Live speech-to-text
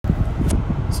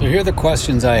So here are the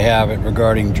questions I have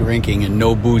regarding drinking and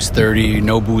no booze 30,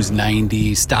 no booze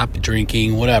 90, stop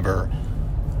drinking, whatever.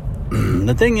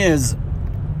 The thing is,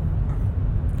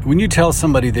 when you tell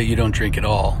somebody that you don't drink at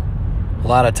all, a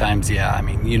lot of times,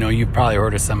 you've probably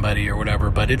heard of somebody or whatever,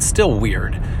 but it's still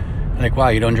weird. Like, wow,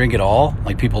 you don't drink at all?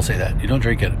 Like, people say that. You don't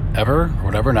drink it ever or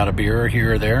whatever, not a beer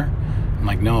here or there? I'm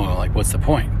like, no, like, what's the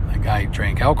point? Like, I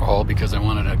drank alcohol because I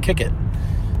wanted to kick it.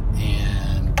 And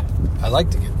I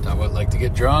would like to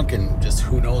get drunk, and just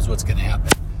who knows what's going to happen.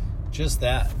 Just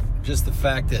the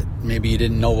fact that maybe you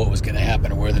didn't know what was going to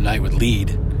happen or where the night would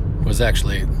lead was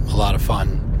actually a lot of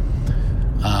fun.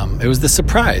 It was the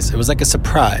surprise. It was like a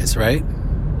surprise, right?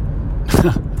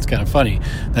 It's kind of funny.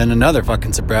 Then another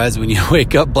fucking surprise when you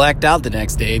wake up blacked out the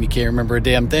next day and you can't remember a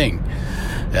damn thing.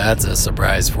 That's a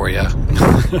surprise for you.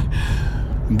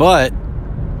 But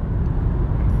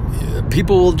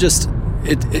people will just...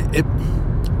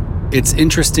 It's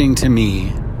interesting to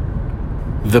me,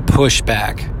 the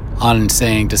pushback on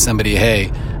saying to somebody, hey,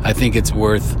 I think it's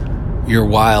worth your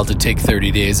while to take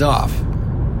 30 days off.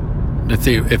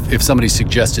 If somebody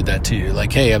suggested that to you,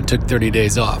 like, hey, I took 30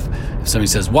 days off. If somebody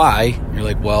says, why? You're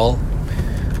like, well,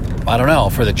 I don't know,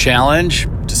 for the challenge,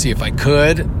 to see if I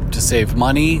could, to save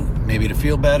money, maybe to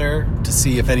feel better, to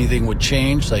see if anything would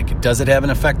change. Like, does it have an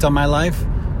effect on my life?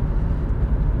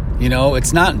 You know,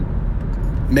 it's not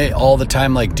all the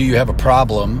time like, do you have a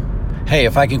problem? Hey,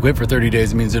 if I can quit for 30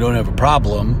 days, it means I don't have a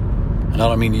problem. And I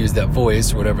don't mean to use that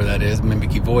voice or whatever that is,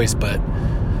 mimicky voice, but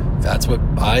that's what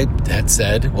I had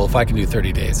said. Well, if I can do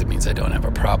 30 days, it means I don't have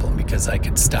a problem because I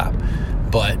can stop.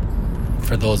 But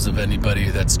for those of anybody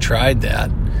that's tried that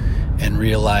and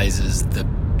realizes the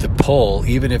pull,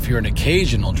 even if you're an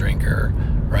occasional drinker,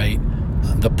 right?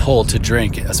 The pull to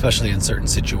drink, especially in certain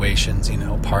situations,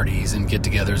 parties and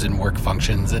get-togethers and work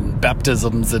functions and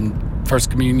baptisms and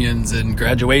first communions and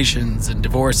graduations and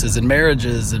divorces and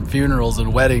marriages and funerals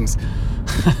and weddings.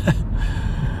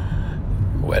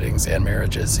 Weddings and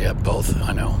marriages, yeah, both,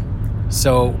 I know.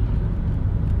 So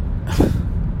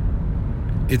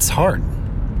it's hard.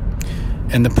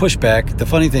 And the pushback, the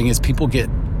funny thing is people get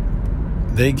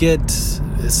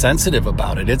sensitive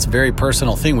about it. It's a very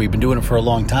personal thing. We've been doing it for a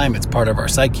long time. It's part of our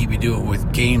psyche. We do it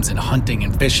with games and hunting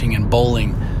and fishing and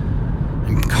bowling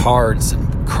and cards and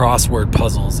crossword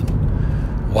puzzles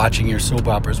and watching your soap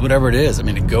operas, whatever it is. I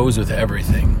mean, it goes with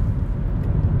everything.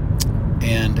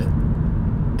 And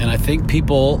I think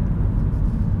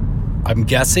I'm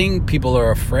guessing people are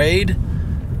afraid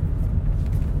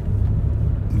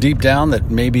deep down that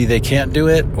maybe they can't do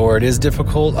it or it is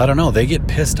difficult. I don't know. They get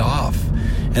pissed off.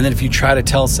 And then if you try to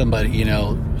tell somebody,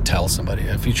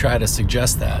 if you try to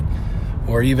suggest that,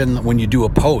 or even when you do a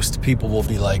post, people will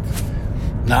be like,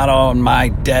 not on my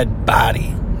dead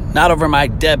body. Not over my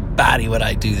dead body would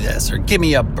I do this, or give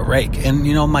me a break. And,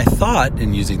 my thought,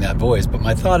 in using that voice, but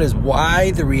my thought is,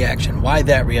 why the reaction? Why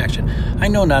that reaction? I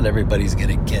know not everybody's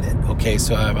going to get it, okay?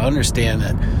 So I understand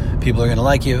that people are going to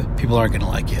like you, people aren't going to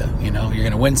like you. You're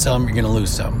going to win some, you're going to lose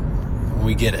some.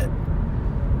 We get it.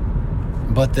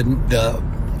 But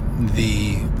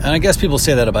and I guess people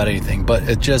say that about anything, but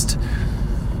it's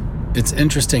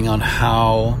interesting on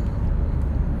how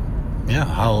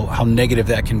negative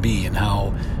that can be and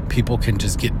how people can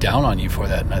just get down on you for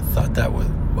that. And I thought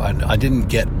I didn't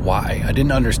get why. I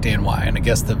didn't understand why. And I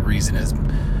guess the reason is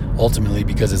ultimately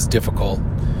because it's difficult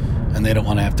and they don't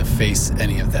want to have to face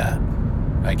any of that,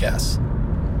 I guess.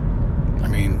 I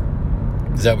mean,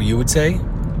 is that what you would say?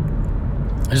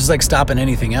 It's just like stopping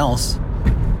anything else.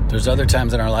 There's other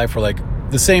times in our life where, like,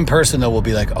 the same person, though, will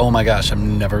be like, oh my gosh,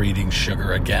 I'm never eating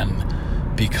sugar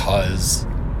again because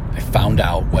I found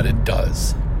out what it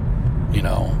does.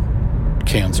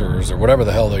 Cancers or whatever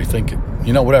the hell they think,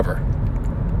 whatever.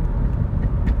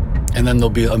 And then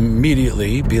they'll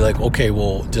immediately be like, okay,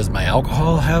 well, does my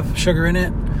alcohol have sugar in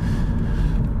it?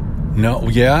 No,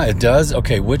 yeah, it does.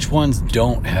 Okay, which ones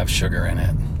don't have sugar in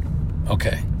it?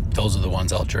 Okay, those are the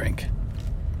ones I'll drink.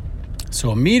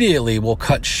 So immediately we'll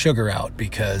cut sugar out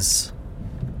because,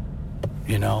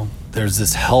 there's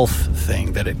this health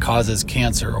thing that it causes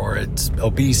cancer or it's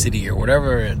obesity or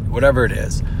whatever it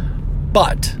is.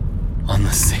 But on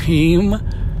the same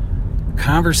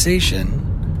conversation,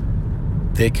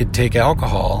 they could take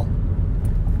alcohol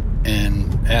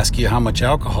and ask you how much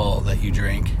alcohol that you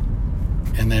drink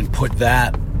and then put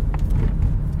that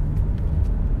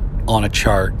on a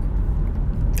chart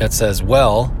that says,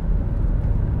 well,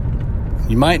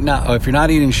 you might not, if you're not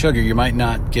eating sugar, you might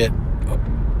not get,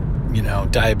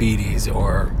 diabetes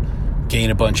or gain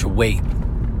a bunch of weight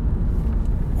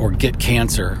or get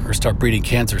cancer or start breeding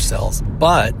cancer cells.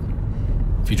 But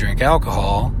if you drink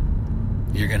alcohol,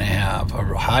 you're going to have a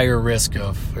higher risk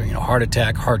of, heart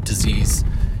attack, heart disease,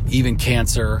 even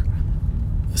cancer,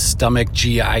 stomach,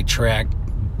 GI tract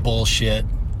bullshit.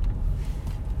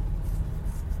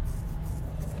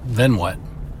 Then what?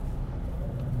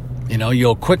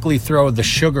 You'll quickly throw the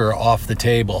sugar off the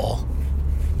table.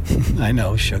 I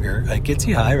know, sugar. It gets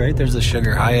you high, right? There's a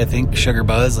sugar high, I think, sugar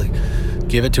buzz. Like,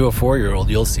 give it to a 4-year-old,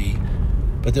 you'll see.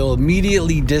 But they'll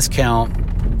immediately discount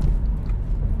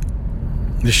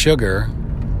the sugar,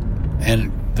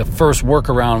 and the first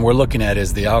workaround we're looking at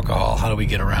is the alcohol. How do we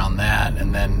get around that?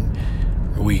 And then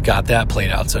we got that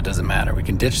played out, so it doesn't matter. We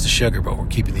can ditch the sugar, but we're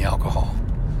keeping the alcohol.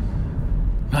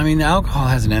 I mean, alcohol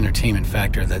has an entertainment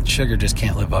factor that sugar just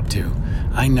can't live up to.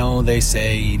 I know they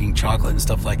say eating chocolate and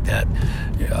stuff like that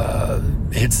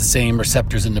hits the same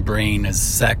receptors in the brain as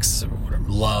sex, or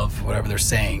love, whatever they're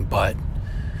saying, but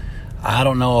I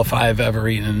don't know if I've ever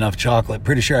eaten enough chocolate.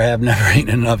 Pretty sure I have never eaten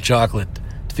enough chocolate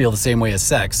to feel the same way as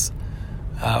sex,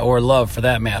 or love for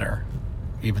that matter,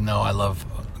 even though I love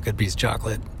a good piece of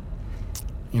chocolate.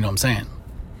 You know what I'm saying?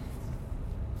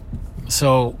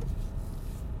 So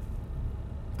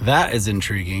that is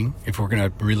intriguing if we're going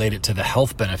to relate it to the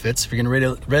health benefits. If you're going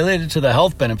to relate it to the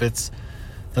health benefits,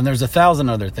 then there's 1,000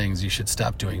 other things you should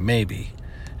stop doing, maybe.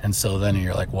 And so then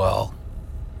you're like, well,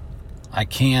 I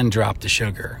can drop the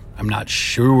sugar. I'm not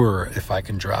sure if I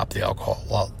can drop the alcohol.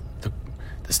 Well,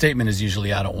 the statement is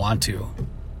usually I don't want to.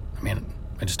 I mean,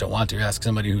 I just don't want to. Ask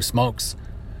somebody who smokes,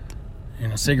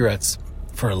 cigarettes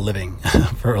for a living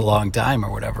for a long time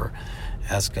or whatever.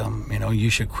 Ask them, you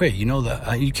should quit. You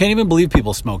can't even believe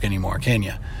people smoke anymore, can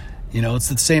you? It's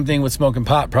the same thing with smoking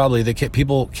pot. Probably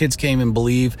kids can't even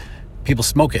believe people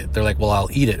smoke it. They're like, well, I'll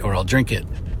eat it, or I'll drink it,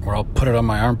 or I'll put it on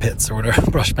my armpits, or whatever,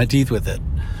 brush my teeth with it,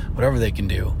 whatever they can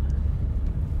do.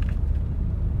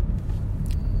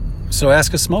 So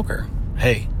ask a smoker,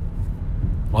 hey,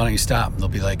 why don't you stop? And they'll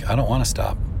be like, I don't want to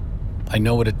stop. I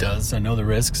know what it does. I know the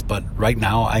risks, but right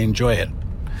now I enjoy it.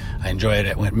 I enjoy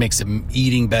it when it makes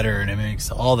eating better, and it makes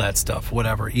all that stuff,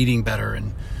 whatever, eating better.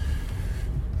 And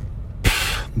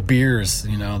beers,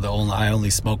 I only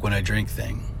smoke when I drink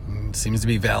thing. It seems to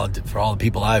be valid for all the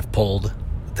people I've polled.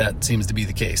 That seems to be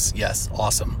the case. Yes,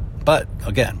 awesome. But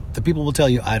again, the people will tell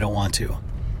you, I don't want to.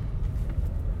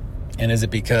 And is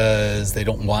it because they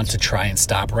don't want to try and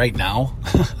stop right now?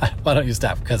 Why don't you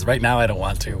stop? Because right now I don't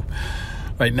want to.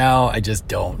 Right now, I just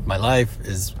don't. My life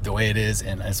is the way it is,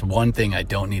 and it's one thing I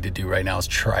don't need to do right now is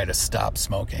try to stop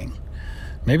smoking.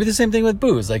 Maybe the same thing with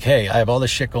booze. Like, hey, I have all this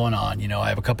shit going on. I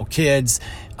have a couple kids.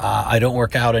 I don't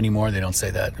work out anymore. They don't say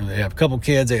that. They have a couple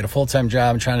kids. I got a full-time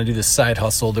job. I'm trying to do this side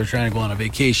hustle. They're trying to go on a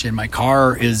vacation. My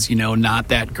car is, not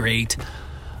that great.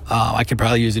 I could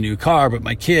probably use a new car, but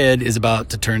my kid is about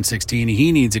to turn 16.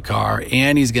 He needs a car,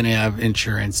 and he's going to have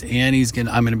insurance, and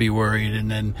I'm going to be worried.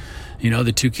 And then,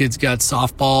 the two kids got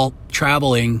softball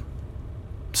traveling.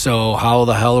 So how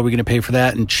the hell are we going to pay for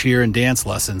that? And cheer and dance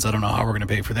lessons. I don't know how we're going to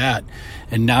pay for that.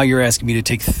 And now you're asking me to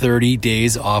take 30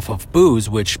 days off of booze,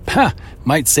 which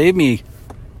might save me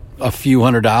a few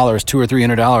 $100, $200 or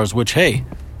 $300, which, hey,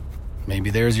 maybe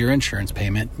there's your insurance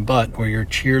payment, or your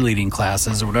cheerleading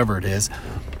classes or whatever it is.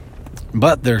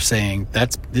 But they're saying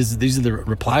these are the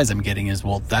replies I'm getting is,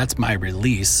 well, that's my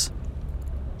release.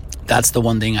 That's the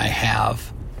one thing I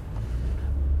have,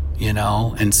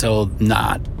 and so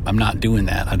I'm not doing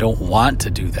that. I don't want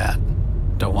to do that.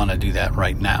 Don't want to do that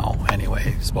right now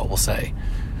anyway, is what we'll say.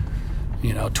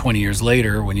 20 years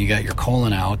later, when you got your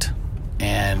colon out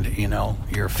and,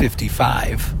 you're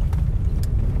 55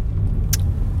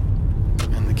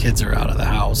 and the kids are out of the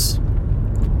house,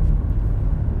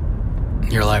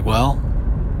 you're like, well,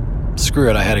 screw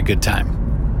it, I had a good time.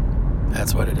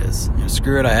 That's what it is.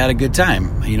 Screw it, I had a good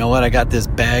time. You know what? I got this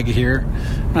bag here.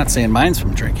 I'm not saying mine's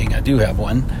from drinking. I do have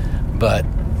one. But,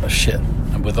 shit.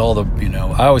 With all the,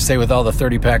 I always say with all the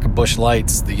 30-pack of Busch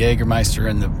Lights, the Jägermeister,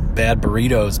 and the bad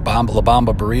burritos, La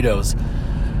Bamba burritos,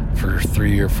 for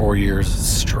 3 or 4 years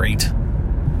straight,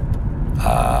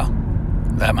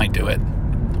 that might do it.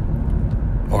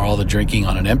 Or all the drinking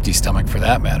on an empty stomach, for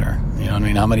that matter. You know what I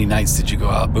mean? How many nights did you go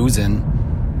out boozing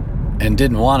and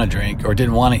didn't want to drink or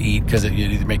didn't want to eat because it would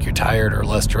either make you tired or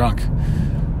less drunk?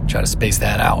 Try to space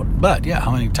that out. But yeah,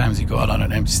 how many times you go out on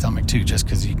an empty stomach too, just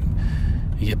because you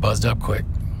get buzzed up quick?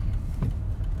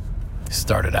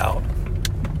 Start it out.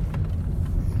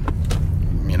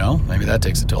 Maybe that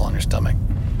takes a toll on your stomach.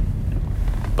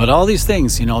 But all these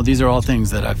things, these are all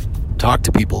things that I've talked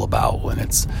to people about when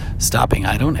it's stopping.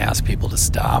 I don't ask people to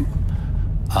stop.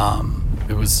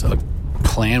 It was a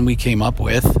plan we came up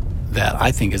with that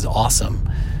I think is awesome.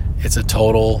 It's a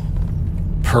total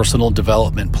personal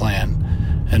development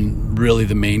plan, and really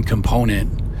the main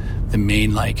component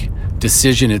main like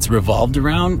decision it's revolved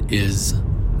around is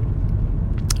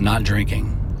not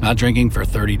drinking for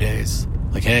 30 days.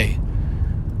 Like, hey,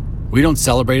 we don't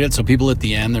celebrate it. So people at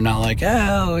the end, they're not like,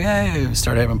 oh, yeah,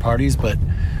 start having parties. But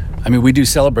I mean, we do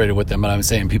celebrate it with them, but I'm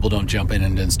saying people don't jump in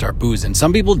and then start boozing.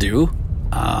 Some people do.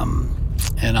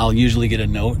 And I'll usually get a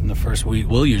note in the first week.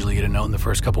 We'll usually get a note in the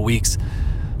first couple weeks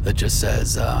that just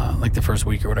says, like the first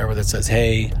week or whatever, that says,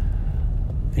 hey,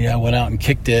 yeah, I went out and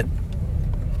kicked it.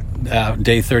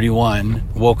 Day 31,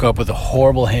 woke up with a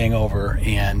horrible hangover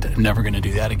and never going to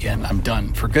do that again. I'm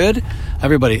done for good.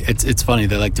 Everybody, it's funny.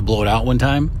 They like to blow it out one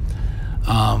time.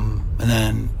 And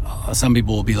then some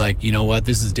people will be like, you know what?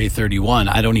 This is day 31.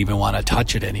 I don't even want to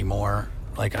touch it anymore.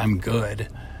 Like, I'm good.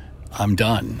 I'm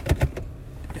done.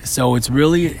 So it's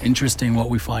really interesting what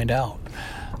we find out.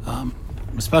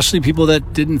 Especially people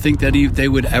that didn't think that they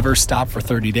would ever stop for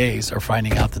 30 days are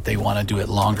finding out that they want to do it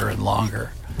longer and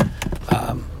longer.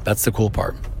 That's the cool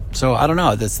part. So I don't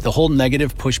know. That's the whole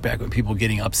negative pushback with people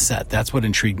getting upset. That's what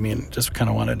intrigued me, and just kind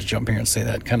of wanted to jump here and say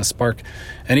that, kind of spark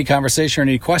any conversation or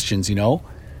any questions, you know.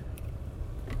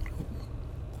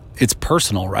 It's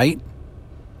personal, right?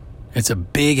 It's a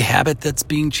big habit that's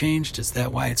being changed. Is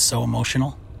that why it's so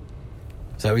emotional?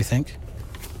 Is that what you think?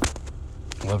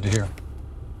 I'd love to hear.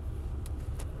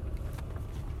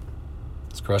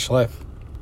 Let's crush life.